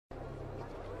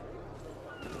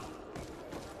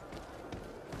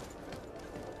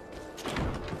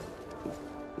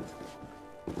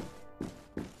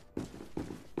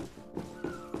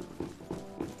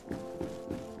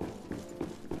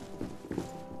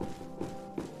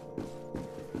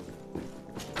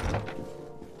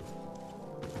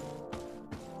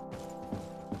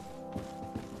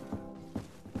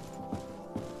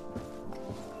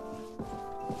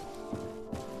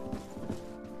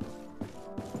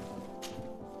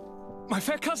My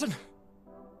fair cousin!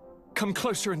 Come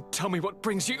closer and tell me what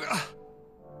brings you...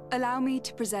 Allow me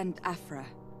to present Afra,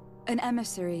 an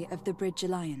emissary of the Bridge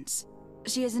Alliance.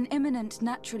 She is an eminent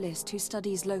naturalist who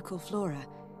studies local flora,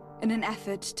 in an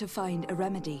effort to find a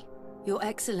remedy. Your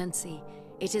Excellency,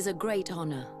 it is a great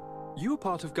honor. You were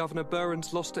part of Governor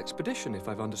Buren's lost expedition, if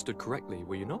I've understood correctly,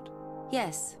 were you not?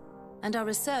 Yes, and our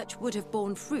research would have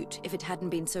borne fruit if it hadn't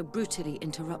been so brutally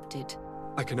interrupted.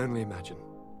 I can only imagine.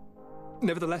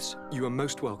 Nevertheless, you are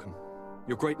most welcome.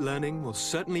 Your great learning will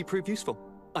certainly prove useful.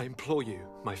 I implore you,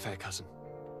 my fair cousin.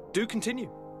 Do continue.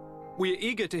 We are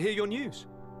eager to hear your news.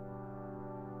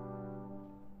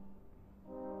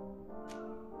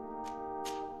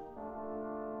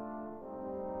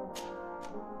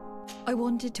 I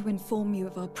wanted to inform you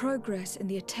of our progress in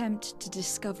the attempt to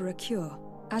discover a cure.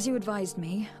 As you advised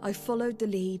me, I followed the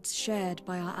leads shared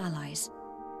by our allies,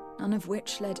 none of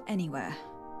which led anywhere.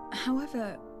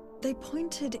 However, they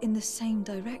pointed in the same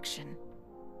direction,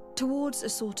 towards a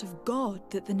sort of god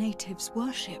that the natives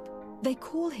worship. They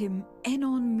call him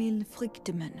Enon Mil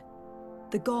Frictimen,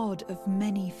 the god of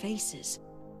many faces.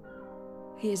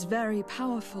 He is very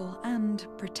powerful and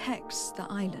protects the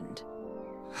island.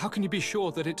 How can you be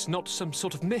sure that it's not some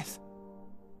sort of myth?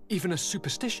 Even a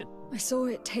superstition? I saw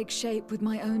it take shape with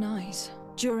my own eyes,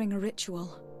 during a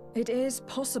ritual. It is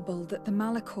possible that the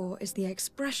Malachor is the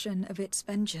expression of its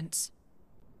vengeance.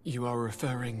 You are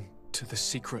referring to the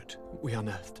secret we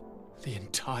unearthed. The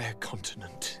entire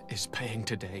continent is paying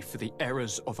today for the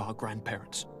errors of our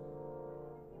grandparents.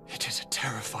 It is a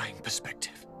terrifying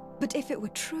perspective. But if it were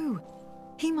true,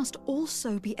 he must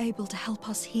also be able to help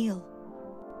us heal.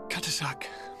 Katasak,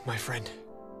 my friend.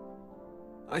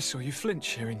 I saw you flinch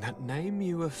hearing that name.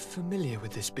 You are familiar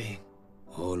with this being.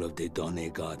 All of the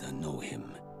Donegada know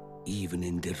him, even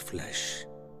in their flesh.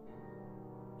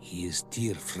 He is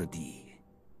Tir Fradi.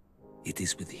 It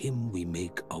is with him we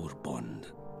make our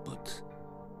bond. But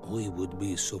I would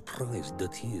be surprised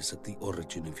that he is at the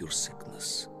origin of your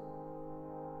sickness.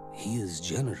 He is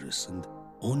generous and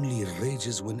only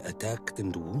rages when attacked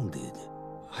and wounded.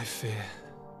 I fear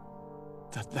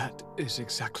that is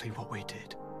exactly what we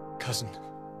did. Cousin,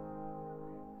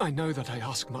 I know that I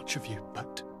ask much of you,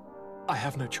 but I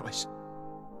have no choice.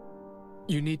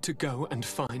 You need to go and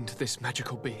find this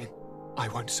magical being. I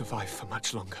won't survive for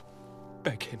much longer.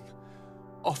 Beg him.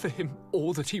 Offer him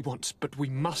all that he wants, but we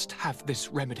must have this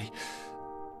remedy.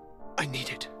 I need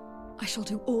it. I shall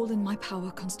do all in my power,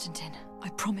 Constantine. I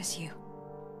promise you.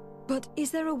 But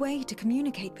is there a way to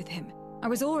communicate with him? I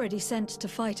was already sent to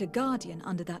fight a guardian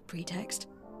under that pretext,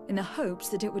 in the hopes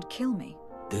that it would kill me.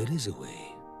 There is a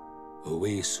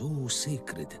way so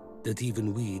sacred that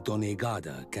even we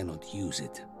Donegada cannot use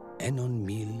it. Enon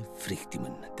Mil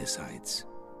Frictimen decides.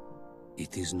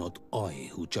 It is not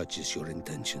I who judges your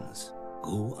intentions.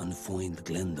 Go and find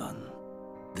Glendan,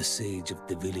 the sage of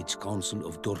the village council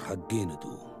of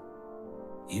Dorhagenadu.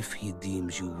 If he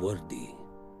deems you worthy,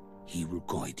 he will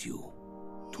guide you.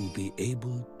 To be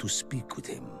able to speak with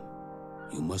him,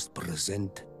 you must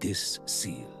present this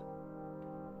seal.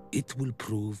 It will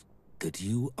prove that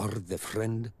you are the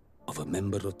friend of a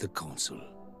member of the council.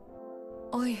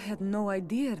 I had no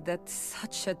idea that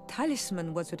such a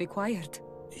talisman was required.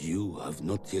 You have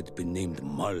not yet been named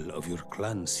Mal of your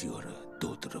clan, Siora,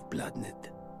 daughter of Bladned.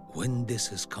 When this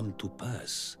has come to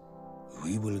pass,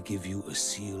 we will give you a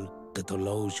seal that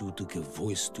allows you to give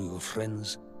voice to your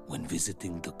friends when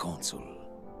visiting the council.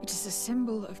 It is a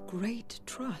symbol of great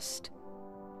trust.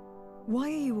 Why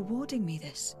are you awarding me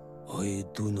this? I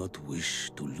do not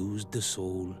wish to lose the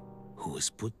soul who has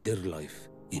put their life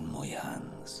in my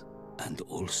hands. And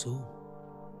also,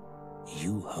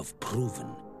 you have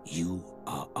proven you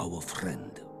are our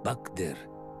friend back there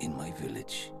in my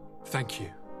village. Thank you,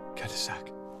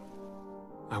 Katasak.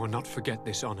 I will not forget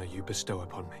this honor you bestow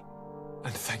upon me.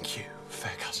 And thank you,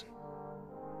 fair cousin,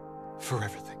 for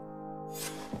everything.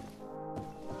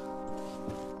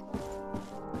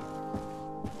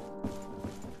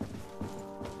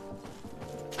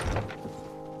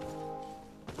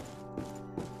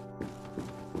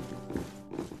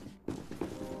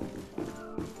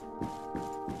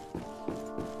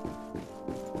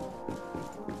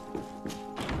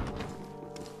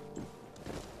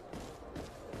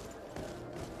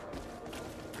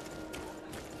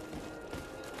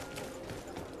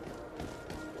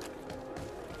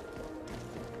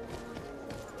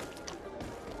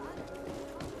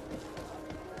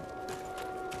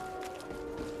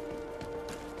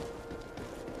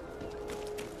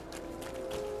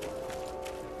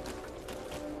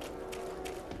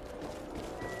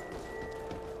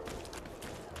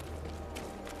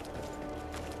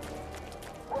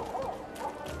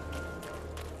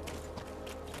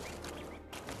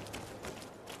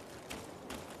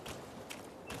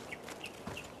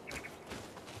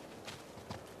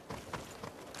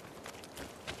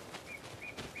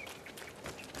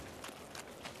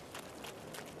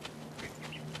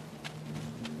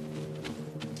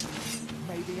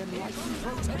 the enlightened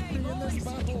protect me in this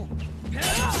battle.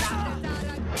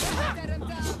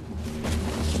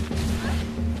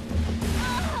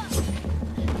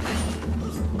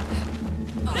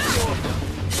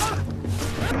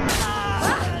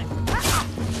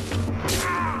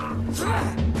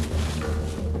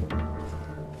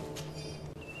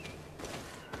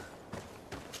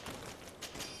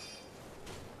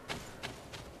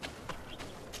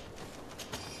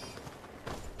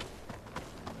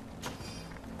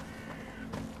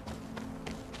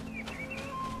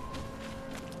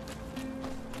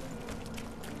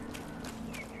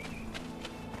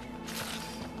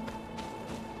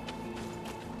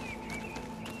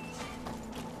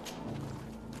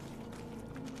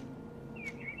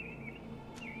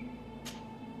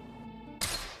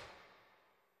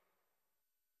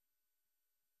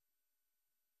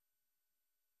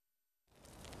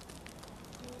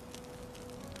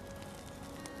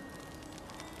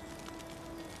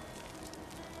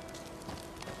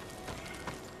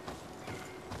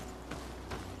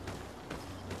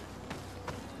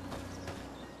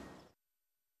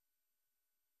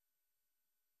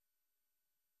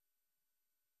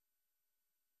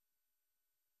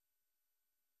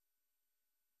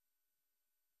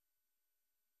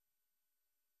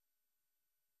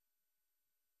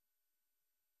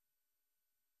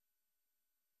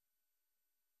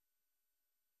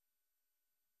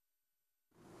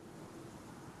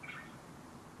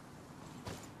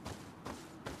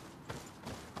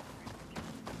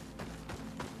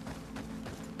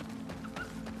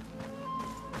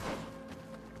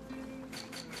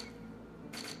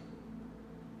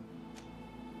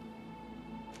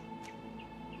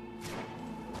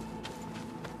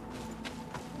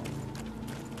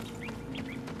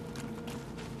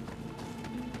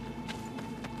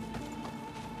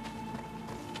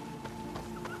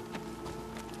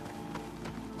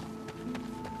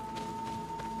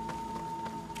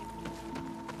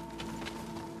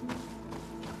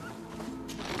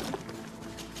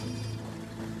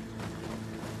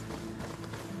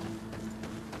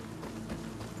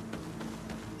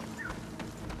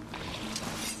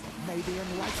 May the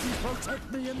enlightened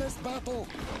protect me in this battle.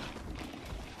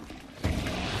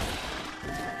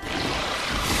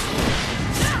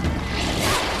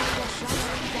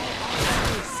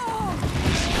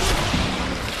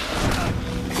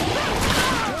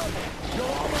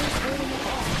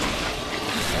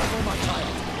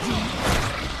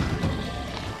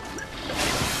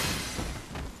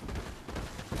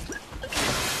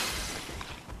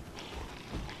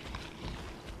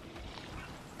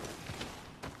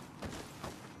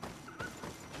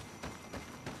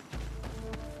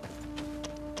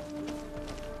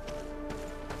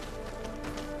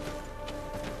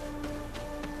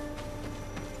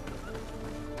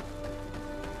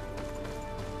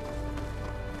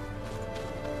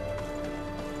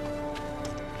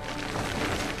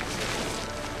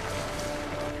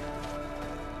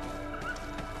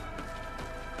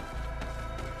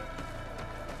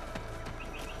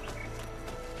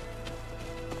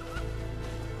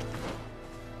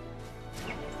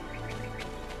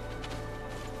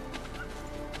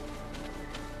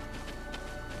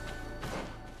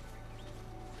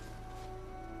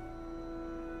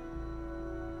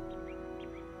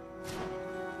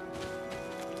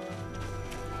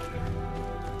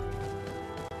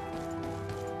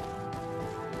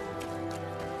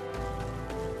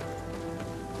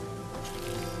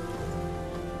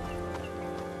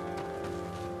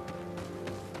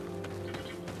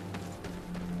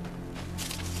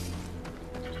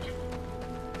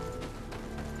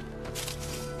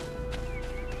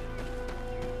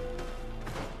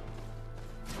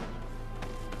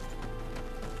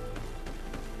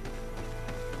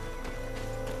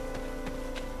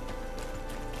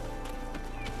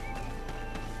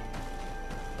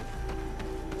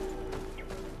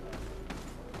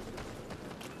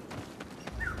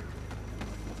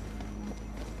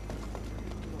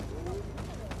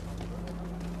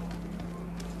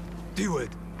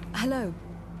 Hello.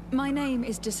 My name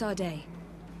is de Sardet.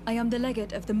 I am the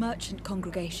legate of the merchant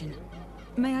congregation.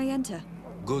 May I enter?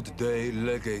 Good day,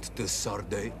 Legate de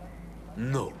Sardet.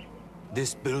 No.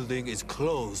 This building is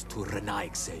closed to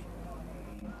Renaigse.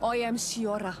 I am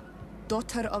Siora,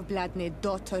 daughter of Bladne,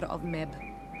 daughter of Meb.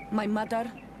 My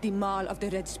mother, the Mal of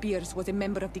the Red Spears, was a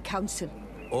member of the council.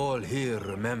 All here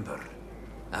remember,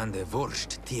 and the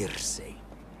Vorsht Tirse.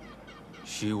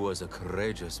 She was a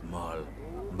courageous Mal,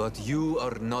 but you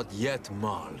are not yet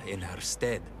Mal in her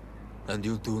stead, and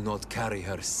you do not carry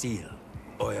her seal.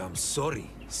 I am sorry,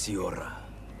 Siora.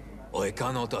 I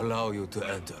cannot allow you to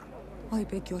enter. I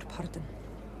beg your pardon.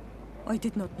 I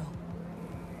did not know.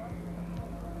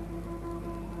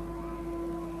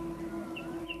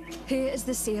 Here is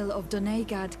the seal of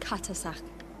Donegad Katasach,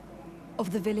 of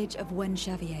the village of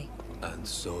Wenchavier. And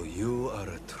so you are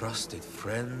a trusted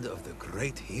friend of the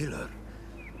great healer.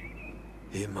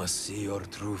 He must see your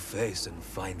true face and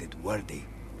find it worthy.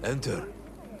 Enter.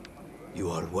 You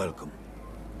are welcome.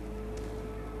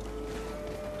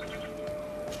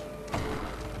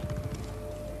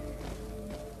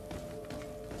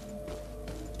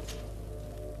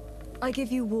 I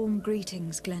give you warm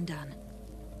greetings, Glendan.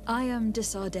 I am de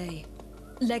Sardet,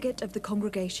 legate of the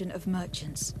Congregation of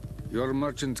Merchants. Your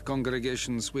merchant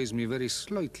congregation sways me very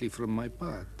slightly from my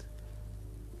path.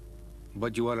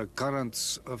 But you are a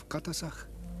current of Katasach.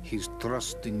 His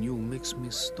trust in you makes me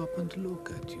stop and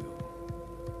look at you.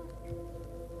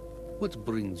 What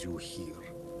brings you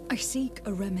here? I seek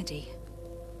a remedy.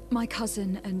 My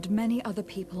cousin and many other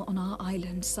people on our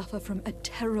island suffer from a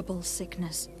terrible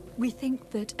sickness. We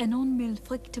think that Enon Mil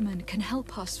Frictimen can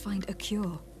help us find a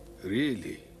cure.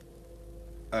 Really?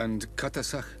 And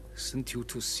Katasach sent you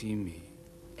to see me?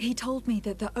 He told me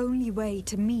that the only way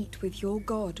to meet with your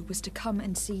god was to come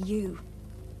and see you.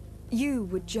 You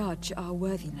would judge our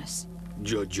worthiness.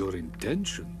 Judge your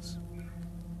intentions?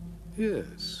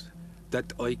 Yes,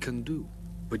 that I can do.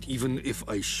 But even if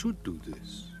I should do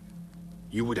this,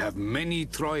 you would have many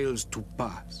trials to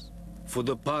pass. For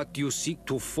the path you seek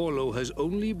to follow has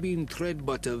only been tread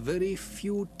but a very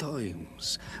few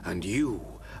times, and you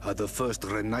are the first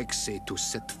Renaigse to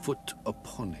set foot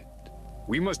upon it.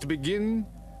 We must begin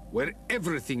where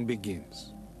everything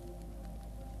begins.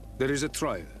 There is a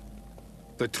trial.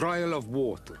 The trial of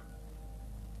water.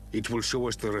 It will show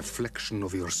us the reflection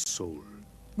of your soul.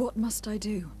 What must I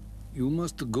do? You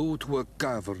must go to a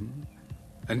cavern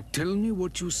and tell me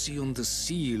what you see on the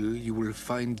seal you will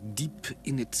find deep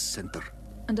in its center.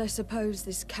 And I suppose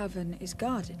this cavern is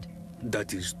guarded?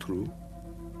 That is true.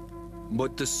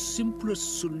 But the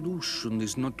simplest solution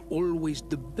is not always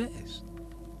the best.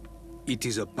 It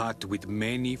is a path with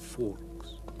many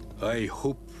forks. I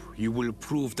hope you will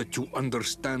prove that you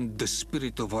understand the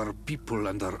spirit of our people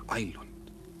and our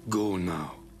island. Go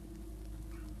now.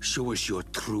 Show us your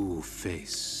true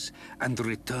face, and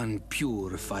return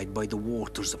purified by the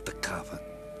waters of the cavern.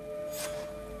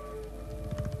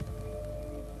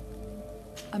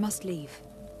 I must leave.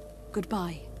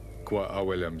 Goodbye. Qua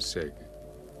awelem seg.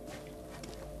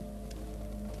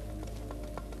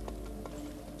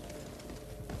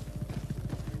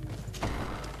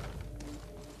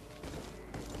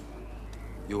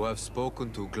 You have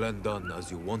spoken to Glendan as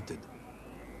you wanted.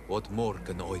 What more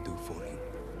can I do for you?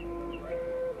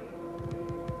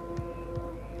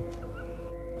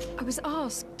 I was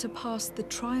asked to pass the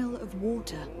trial of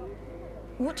water.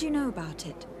 What do you know about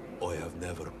it? I have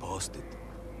never passed it.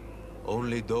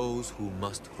 Only those who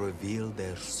must reveal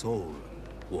their soul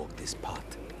walk this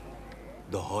path.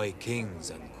 The High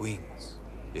Kings and Queens.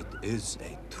 It is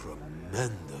a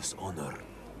tremendous honor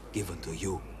given to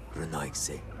you,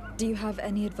 Renaigse. Do you have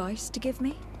any advice to give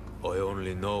me? I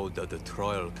only know that the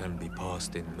trial can be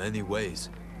passed in many ways,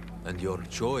 and your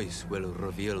choice will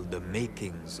reveal the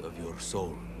makings of your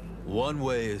soul. One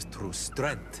way is through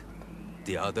strength,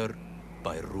 the other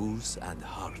by ruse and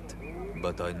heart.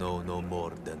 But I know no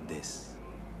more than this.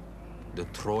 The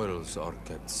trials are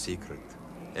kept secret.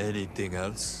 Anything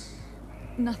else?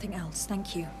 Nothing else,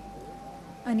 thank you.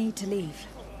 I need to leave.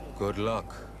 Good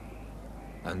luck.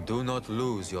 And do not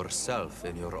lose yourself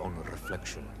in your own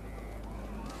reflection.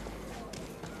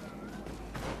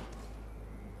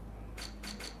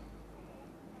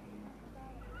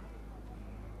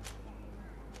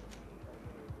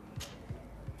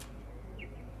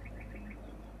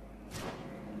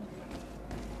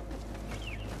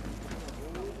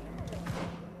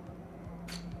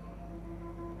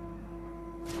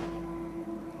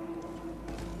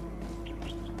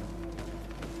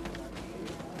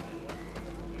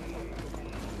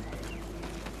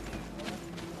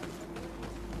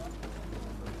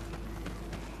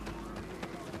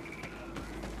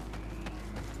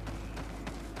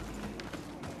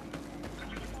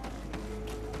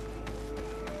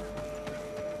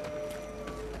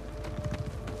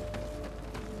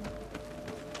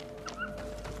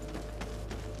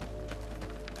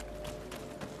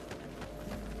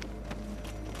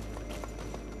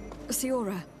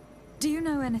 Siora, do you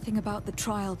know anything about the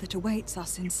trial that awaits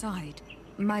us inside?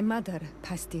 My mother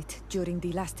passed it during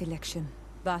the last election,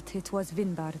 but it was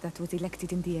Vinbar that was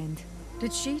elected in the end.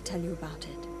 Did she tell you about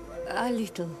it? A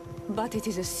little, but it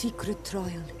is a secret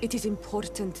trial. It is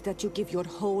important that you give your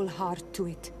whole heart to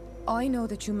it. I know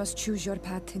that you must choose your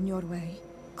path in your way.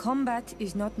 Combat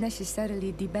is not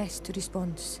necessarily the best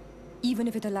response, even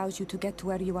if it allows you to get to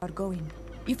where you are going.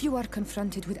 If you are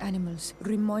confronted with animals,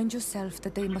 remind yourself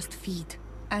that they must feed.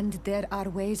 And there are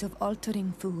ways of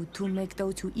altering food to make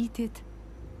those who eat it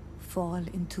fall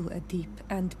into a deep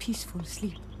and peaceful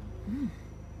sleep.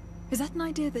 Is that an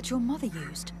idea that your mother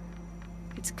used?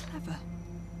 It's clever.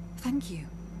 Thank you.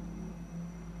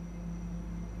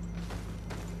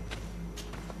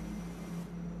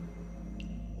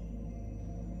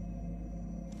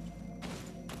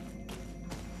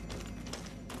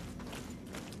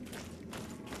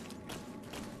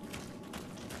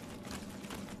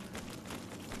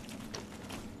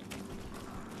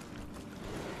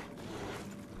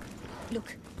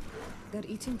 Look, they're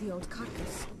eating the old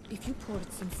carcass. If you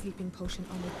poured some sleeping potion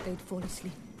on it, they'd fall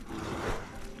asleep.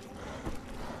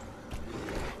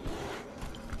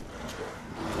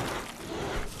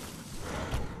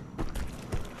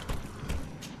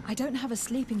 I don't have a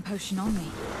sleeping potion on me.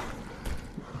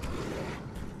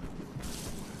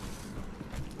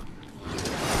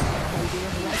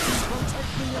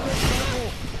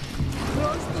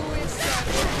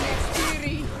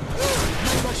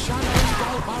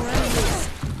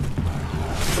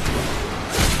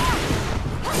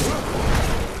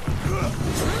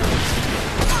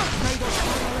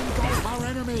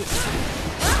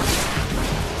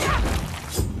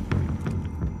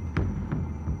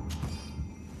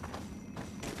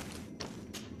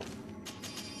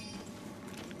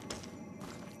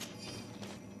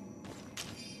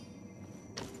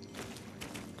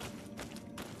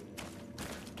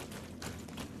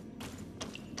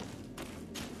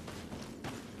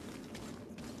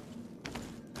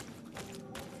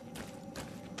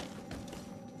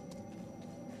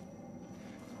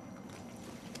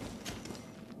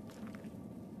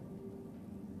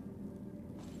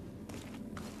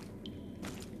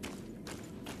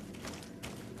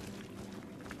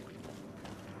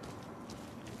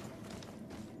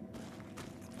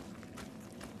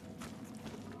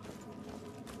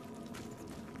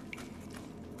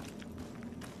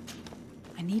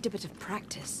 I need a bit of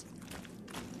practice.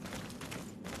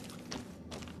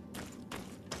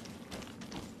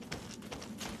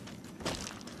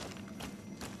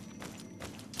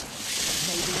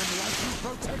 Maybe enlightened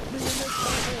protect me in this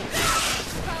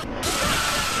battle.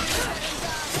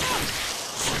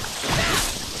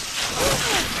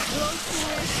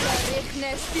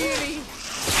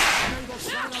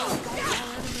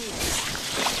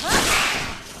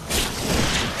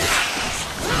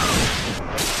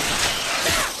 the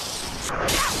shadow engulf our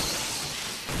enemies.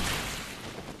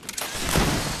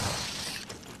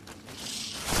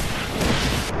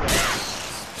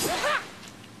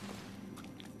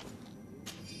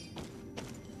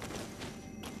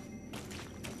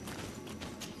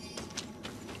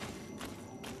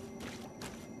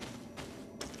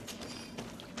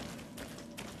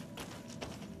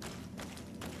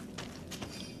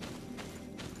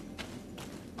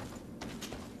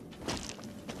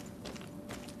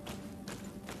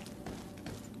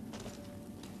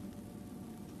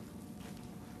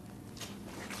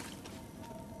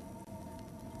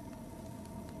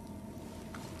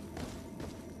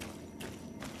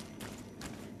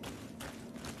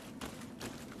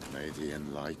 May the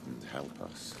enlightened help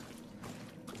us.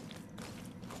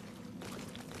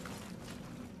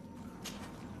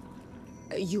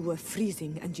 You were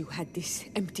freezing and you had this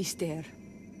empty stare.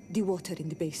 The water in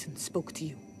the basin spoke to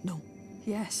you, no?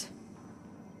 Yes.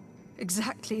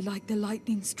 Exactly like the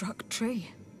lightning-struck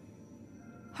tree.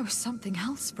 I was something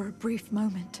else for a brief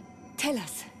moment. Tell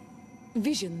us.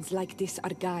 Visions like this are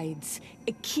guides,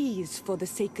 keys for the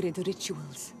sacred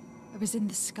rituals. I was in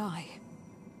the sky.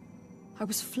 I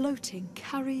was floating,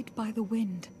 carried by the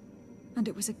wind. And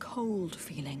it was a cold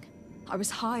feeling. I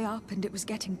was high up and it was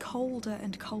getting colder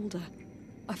and colder.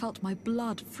 I felt my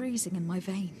blood freezing in my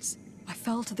veins. I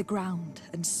fell to the ground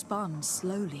and spun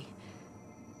slowly.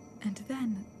 And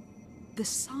then, the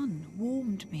sun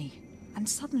warmed me, and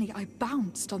suddenly I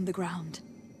bounced on the ground.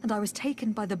 And I was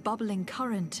taken by the bubbling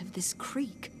current of this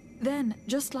creek. Then,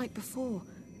 just like before,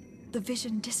 the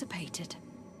vision dissipated.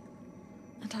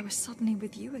 And I was suddenly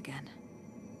with you again.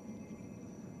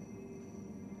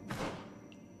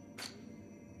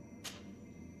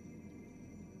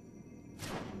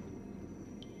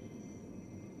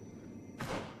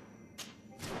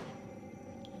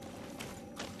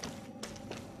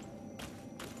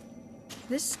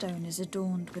 This stone is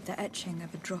adorned with the etching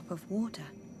of a drop of water.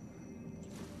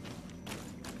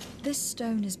 This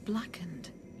stone is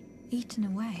blackened, eaten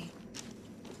away.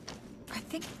 I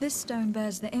think this stone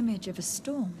bears the image of a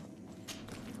storm.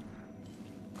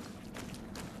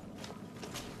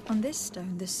 On this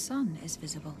stone, the sun is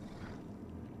visible.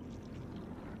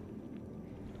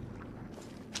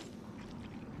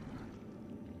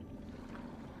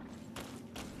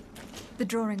 The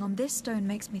drawing on this stone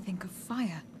makes me think of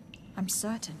fire. I'm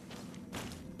certain.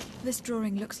 This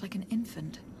drawing looks like an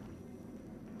infant.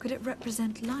 Could it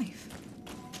represent life?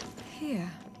 Here,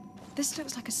 this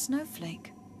looks like a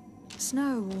snowflake.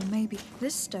 Snow, or maybe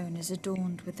this stone is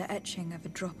adorned with the etching of a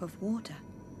drop of water.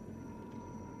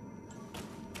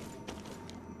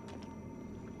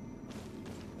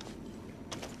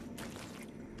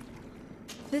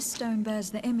 This stone bears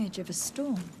the image of a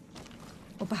storm,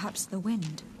 or perhaps the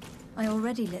wind. I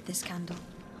already lit this candle.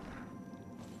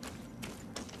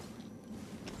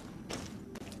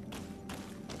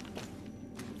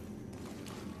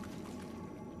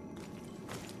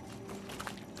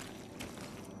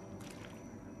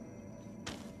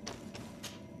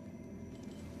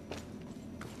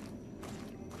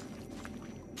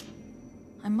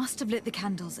 I must have lit the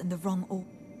candles in the wrong order.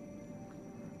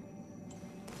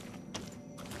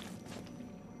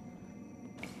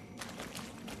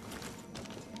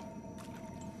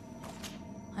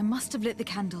 I must have lit the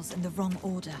candles in the wrong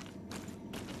order.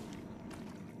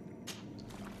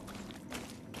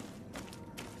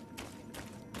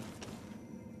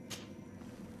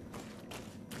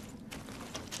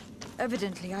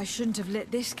 Evidently, I shouldn't have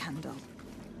lit this candle.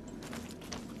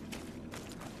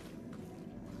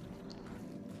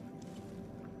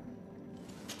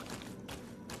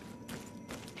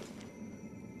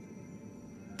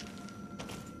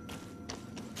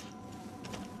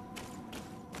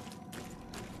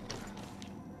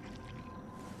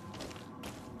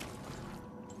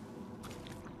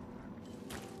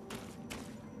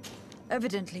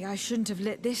 Evidently, I shouldn't have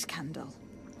lit this candle.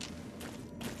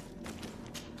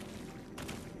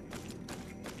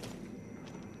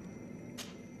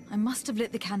 I must have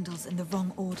lit the candles in the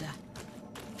wrong order.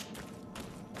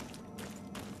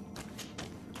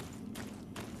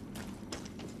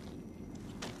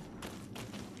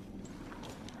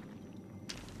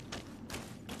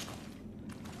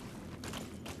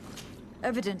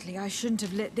 Evidently, I shouldn't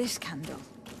have lit this candle.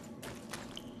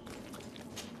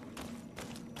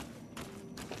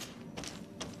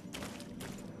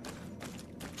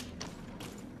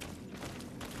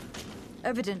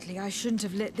 Evidently, I shouldn't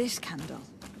have lit this candle.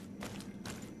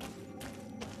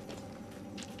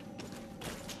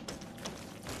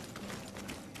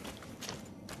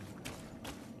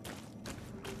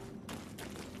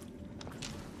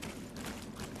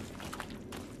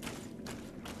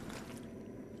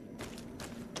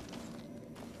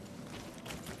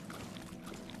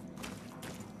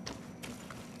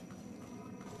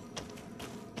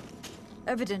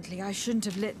 Evidently, I shouldn't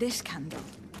have lit this candle.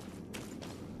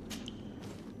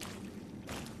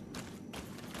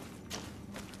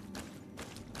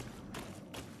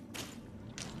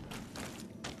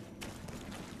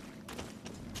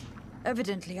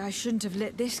 Evidently, I shouldn't have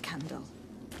lit this candle.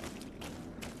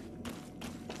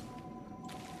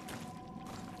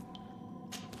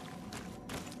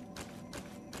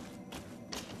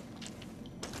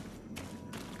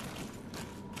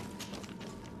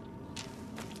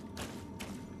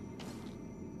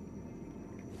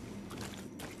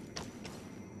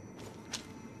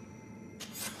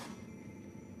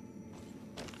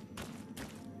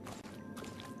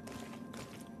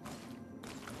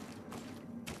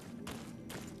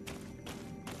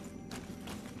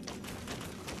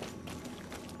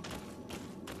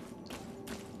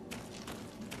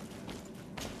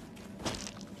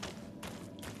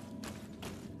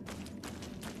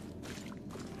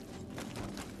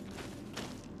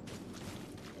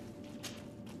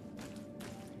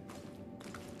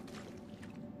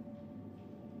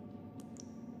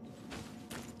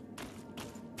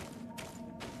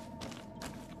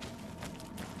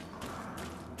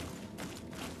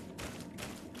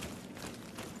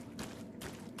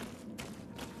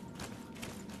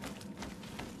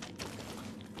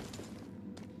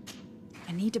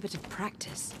 I need a bit of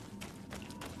practice.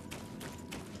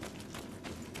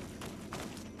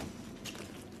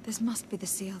 This must be the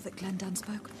seal that Glendan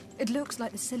spoke. It looks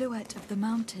like the silhouette of the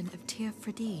mountain of Tir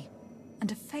Fredi,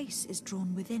 and a face is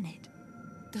drawn within it.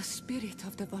 The spirit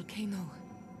of the volcano.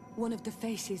 One of the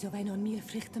faces of Einon Mil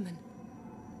Frichtemann.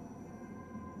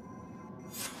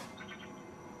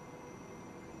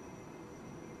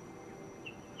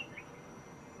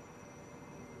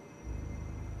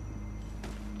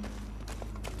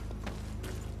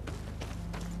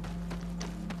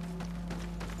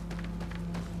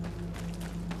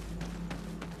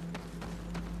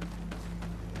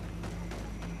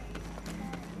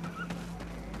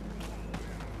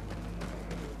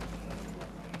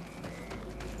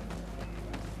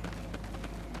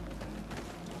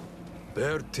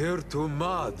 Bertir to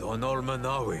Mad on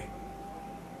Olmanawi.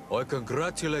 I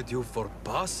congratulate you for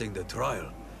passing the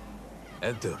trial.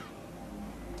 Enter.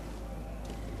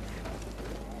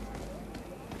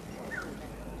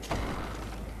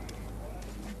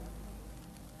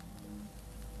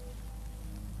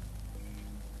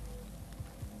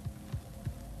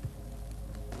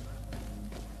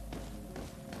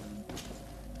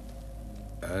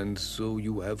 And so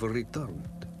you have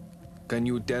returned. Can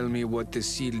you tell me what the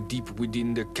seal deep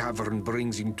within the cavern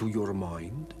brings into your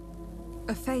mind?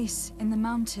 A face in the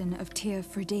mountain of Tir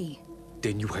Fridi.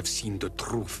 Then you have seen the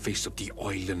true face of the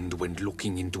island when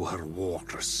looking into her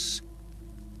waters.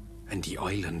 And the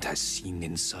island has seen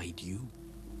inside you.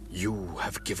 You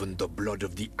have given the blood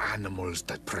of the animals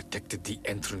that protected the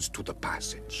entrance to the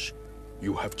passage.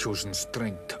 You have chosen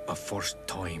strength a first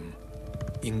time.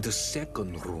 In the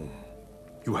second room,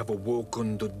 you have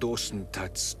awoken the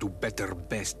Dosentats to better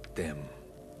best them.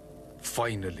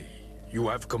 Finally, you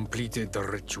have completed the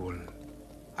ritual.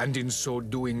 And in so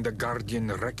doing, the Guardian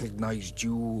recognized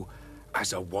you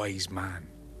as a wise man.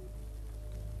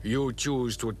 You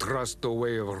choose to trust the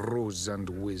way of rules and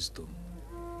wisdom.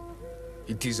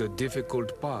 It is a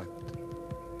difficult path,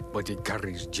 but it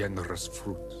carries generous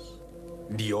fruits.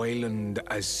 The island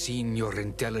has seen your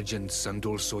intelligence and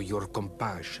also your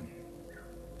compassion.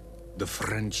 The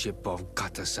friendship of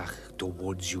Katasach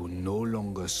towards you no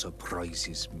longer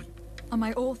surprises me. Am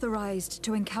I authorized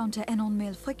to encounter Enon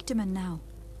Milfrictiman now?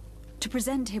 To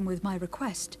present him with my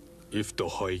request? If the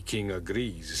High King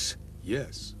agrees,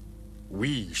 yes.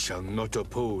 We shall not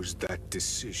oppose that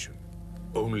decision.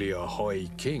 Only a High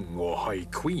King or High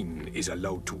Queen is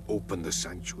allowed to open the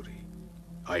sanctuary.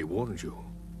 I warned you.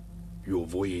 Your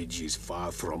voyage is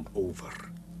far from over.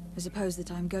 I suppose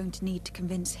that I'm going to need to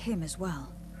convince him as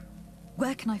well.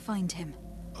 Where can I find him?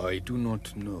 I do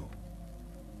not know.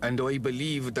 And I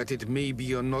believe that it may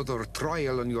be another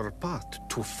trial on your path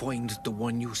to find the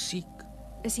one you seek.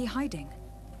 Is he hiding?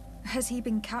 Has he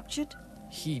been captured?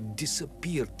 He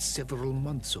disappeared several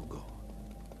months ago.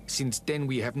 Since then,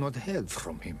 we have not heard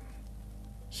from him.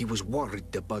 He was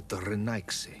worried about the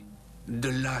Renaigse.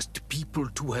 The last people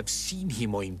to have seen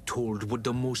him, I'm told, were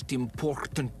the most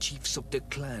important chiefs of the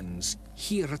clans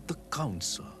here at the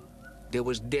council. There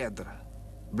was Deirdre,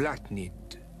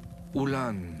 Blatnid,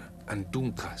 Ulan, and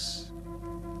Dunkas.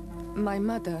 My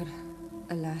mother,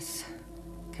 alas,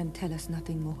 can tell us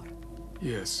nothing more.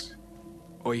 Yes.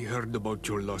 I heard about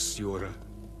your loss, Siora.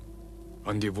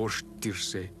 And divorced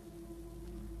Tirce.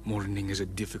 Mourning is a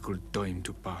difficult time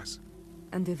to pass.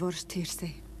 And divorced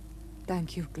Tirce.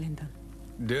 Thank you, Glendon.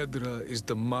 Deirdre is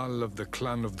the Mal of the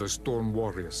clan of the Storm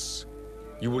Warriors.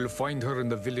 You will find her in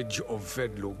the village of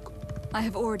Vedlug. I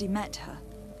have already met her.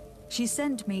 She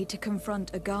sent me to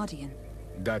confront a guardian.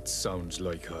 That sounds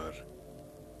like her.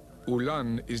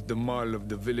 Ulan is the Mal of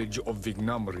the village of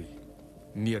Vignamri,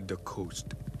 near the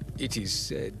coast. It is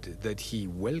said that he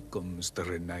welcomes the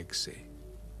Renaigse.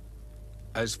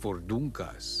 As for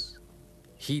Dunkas,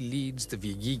 he leads the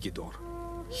Vigigidor.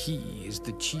 He is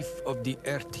the chief of the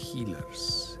Earth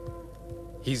Healers.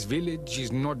 His village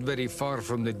is not very far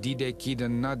from the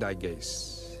Didekidan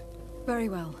Nadages. Very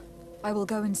well. I will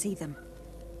go and see them.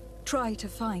 Try to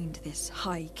find this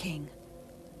High King.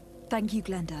 Thank you,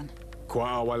 Glendan. Kwa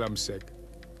awalam seg.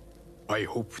 I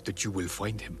hope that you will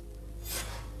find him.